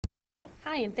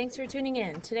Hi, and thanks for tuning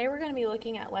in. Today we're going to be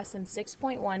looking at lesson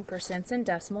 6.1, percents and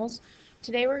decimals.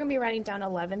 Today we're going to be writing down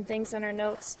 11 things in our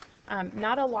notes.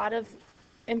 Not a lot of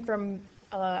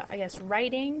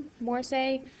writing, more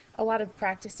say, a lot of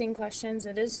practicing questions.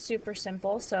 It is super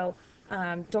simple, so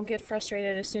don't get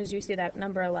frustrated as soon as you see that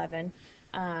number 11.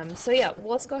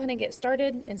 Let's go ahead and get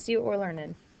started and see what we're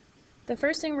learning. The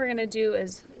first thing we're going to do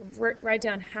is write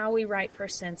down how we write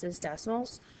percents as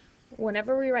decimals.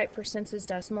 Whenever we write percents as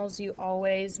decimals, you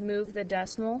always move the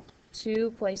decimal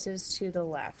 2 places to the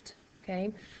left.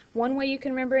 Okay. One way you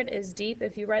can remember it is deep.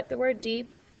 If you write the word deep,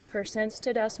 percents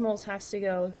to decimals has to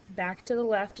go back to the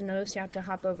left. And notice you have to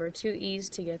hop over 2 E's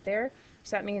to get there.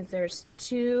 So that means there's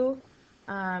 2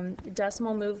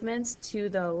 decimal movements to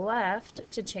the left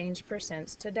to change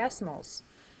percents to decimals.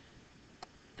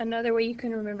 Another way you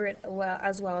can remember it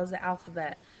as well as the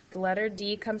alphabet. The letter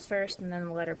D comes first and then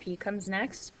the letter P comes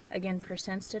next. Again,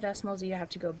 percents to decimals, you have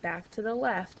to go back to the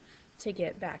left to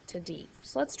get back to D.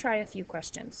 So let's try a few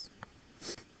questions.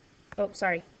 Oh,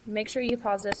 sorry. Make sure you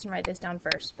pause this and write this down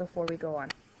first before we go on.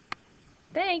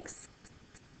 Thanks!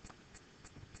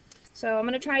 So I'm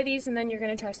going to try these and then you're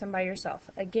going to try some by yourself.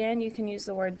 Again, you can use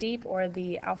the word deep or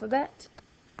the alphabet.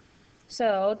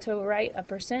 So to write a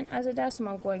percent as a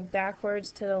decimal, I'm going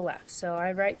backwards to the left. So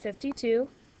I write 52,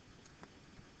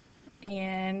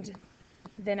 and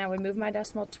then I would move my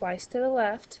decimal twice to the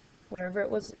left, wherever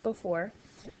it was before,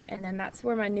 and then that's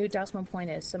where my new decimal point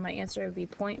is. So my answer would be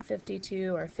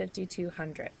 0.52 or 52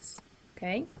 hundredths.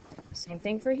 Okay, same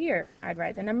thing for here. I'd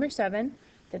write the number 7.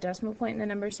 The decimal point in the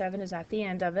number 7 is at the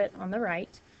end of it on the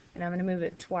right, and I'm going to move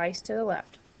it twice to the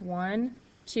left. 1,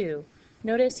 2.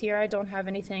 Notice here I don't have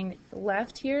anything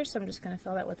left here, so I'm just going to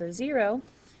fill that with a 0,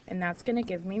 and that's going to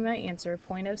give me my answer,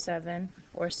 0.07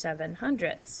 or 7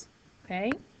 hundredths.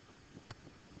 Okay?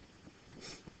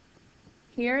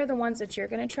 Here are the ones that you're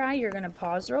going to try. You're going to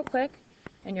pause real quick,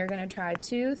 and you're going to try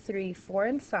 2, 3, 4,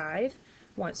 and 5.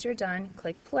 Once you're done,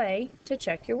 click play to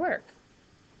check your work.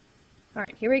 All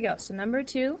right, here we go. So number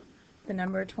 2, the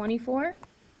number 24,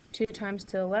 2 times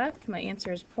to the left. My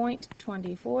answer is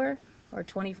 0.24 or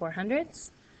 24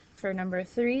 hundredths. For number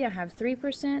 3, I have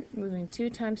 3%, moving 2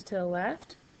 times to the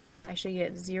left. I should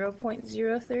get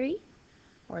 0.03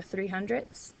 or 3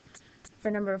 hundredths. For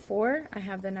number 4, I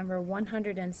have the number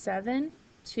 107.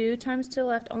 2 times to the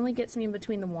left only gets me in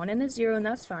between the 1 and the 0, and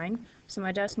that's fine. So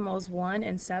my decimal is 1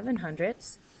 and 7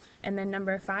 hundredths. And then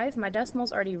number 5, my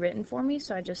decimal's already written for me,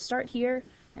 so I just start here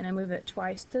and I move it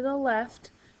twice to the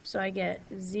left. So I get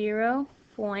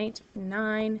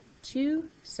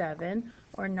 0.927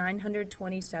 or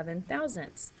 927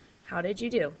 thousandths. How did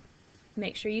you do?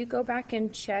 Make sure you go back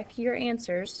and check your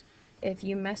answers. If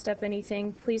you messed up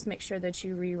anything, please make sure that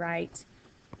you rewrite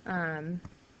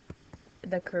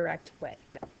the correct way.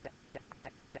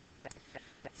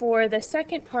 For the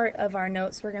second part of our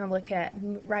notes, we're going to look at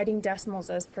writing decimals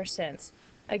as percents.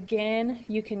 Again,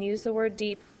 you can use the word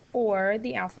deep or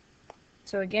the alphabet.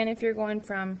 So again, if you're going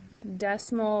from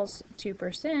decimals to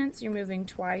percents, you're moving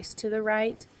twice to the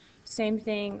right. Same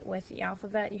thing with the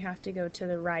alphabet. You have to go to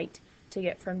the right to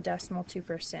get from decimal to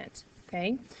percent.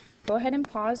 Okay? Go ahead and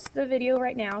pause the video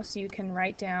right now so you can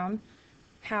write down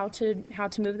how to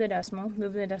move the decimal.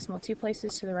 Move the decimal 2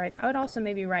 places to the right. I would also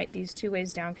maybe write these 2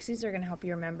 ways down because these are going to help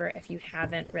you remember if you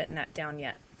haven't written that down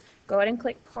yet. Go ahead and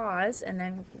click pause and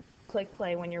then click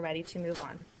play when you're ready to move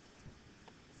on.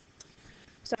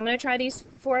 So I'm going to try these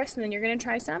for us and then you're going to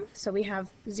try some. So we have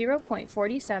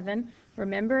 0.47.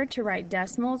 Remember to write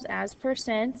decimals as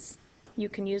percents. You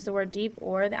can use the word deep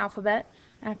or the alphabet.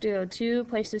 I have to go 2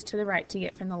 places to the right to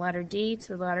get from the letter D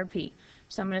to the letter P.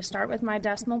 So I'm going to start with my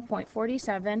decimal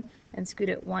 0.47 and scoot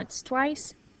it once,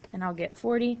 twice, and I'll get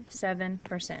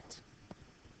 47%.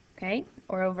 Okay,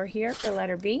 or over here for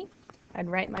letter B, I'd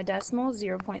write my decimal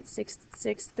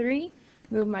 0.663,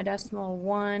 move my decimal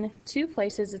 1, 2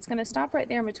 places. It's going to stop right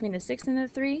there in between the 6 and the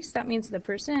 3, so that means the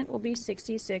percent will be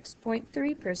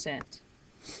 66.3%.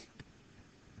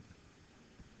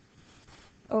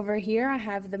 Over here I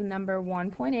have the number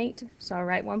 1.8, so I'll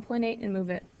write 1.8 and move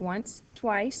it once,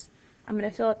 twice. I'm going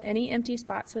to fill up any empty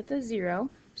spots with a 0,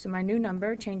 so my new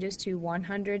number changes to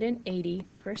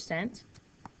 180%.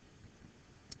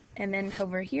 And then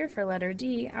over here for letter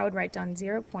D, I would write down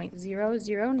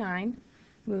 0.009,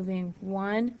 moving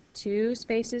 1, 2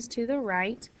 spaces to the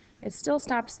right. It still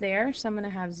stops there, so I'm going to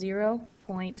have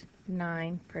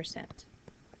 0.9%.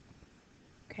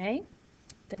 Okay,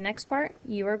 the next part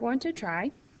you are going to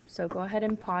try, so go ahead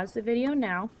and pause the video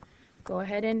now. Go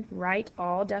ahead and write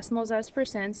all decimals as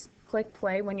percents. Click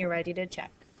play when you're ready to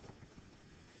check.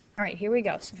 All right, here we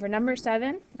go. So for number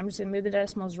 7, I'm just going to move the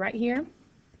decimals right here.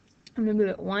 I'm going to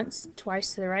move it once,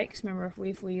 twice to the right, because remember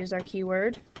if we use our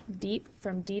keyword deep,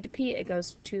 from D to P, it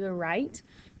goes to the right.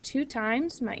 2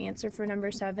 times, my answer for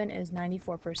number 7 is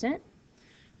 94%.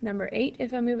 Number 8,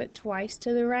 if I move it twice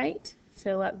to the right,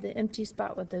 fill up the empty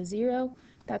spot with a 0,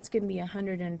 that's going to be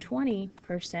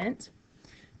 120%.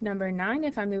 Number 9,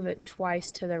 if I move it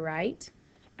twice to the right,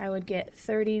 I would get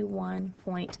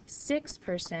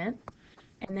 31.6%.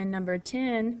 And then number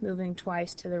 10, moving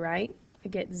twice to the right, I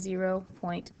get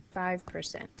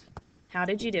 0.5%. How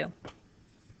did you do?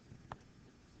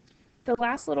 The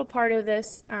last little part of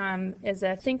this is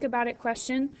a think about it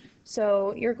question.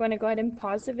 So you're going to go ahead and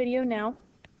pause the video now,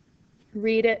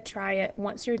 read it, try it.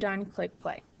 Once you're done, click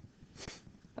play.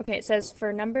 Okay, it says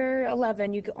for number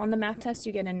 11, on the math test,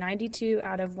 you get a 92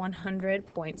 out of 100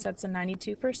 points. That's a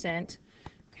 92%.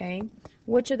 Okay,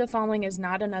 which of the following is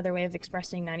not another way of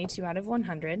expressing 92 out of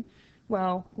 100?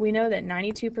 Well, we know that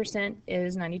 92%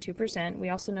 is 92%. We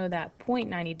also know that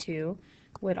 0.92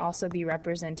 would also be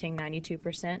representing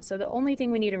 92%. So the only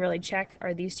thing we need to really check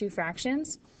are these two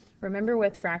fractions. Remember,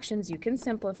 with fractions, you can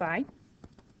simplify.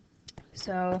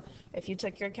 So if you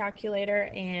took your calculator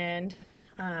and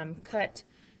cut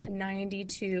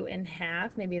 92 in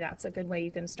half, maybe that's a good way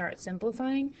you can start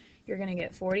simplifying. You're going to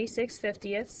get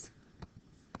 46/50ths.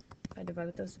 I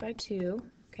divide those by 2.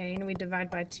 Okay, and we divide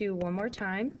by 2 one more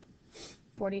time.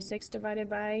 46 divided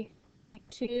by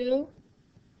 2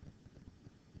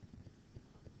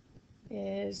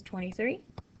 is 23,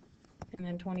 and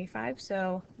then 25.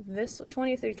 So this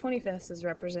 23/25 is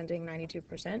representing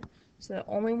 92%. So the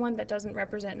only one that doesn't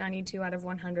represent 92 out of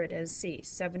 100 is C,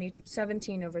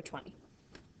 17/20.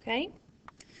 Okay?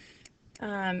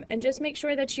 And just make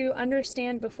sure that you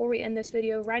understand before we end this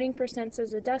video, writing percents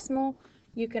as a decimal,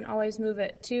 you can always move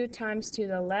it 2 times to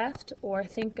the left, or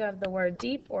think of the word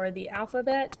deep or the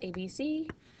alphabet, ABC,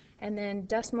 and then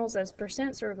decimals as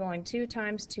percents, so we're going 2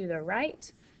 times to the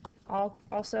right,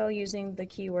 also using the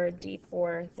keyword deep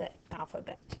or the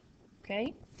alphabet.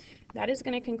 Okay, that is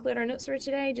going to conclude our notes for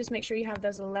today. Just make sure you have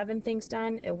those 11 things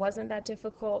done. It wasn't that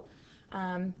difficult,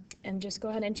 and just go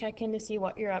ahead and check in to see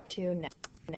what you're up to next.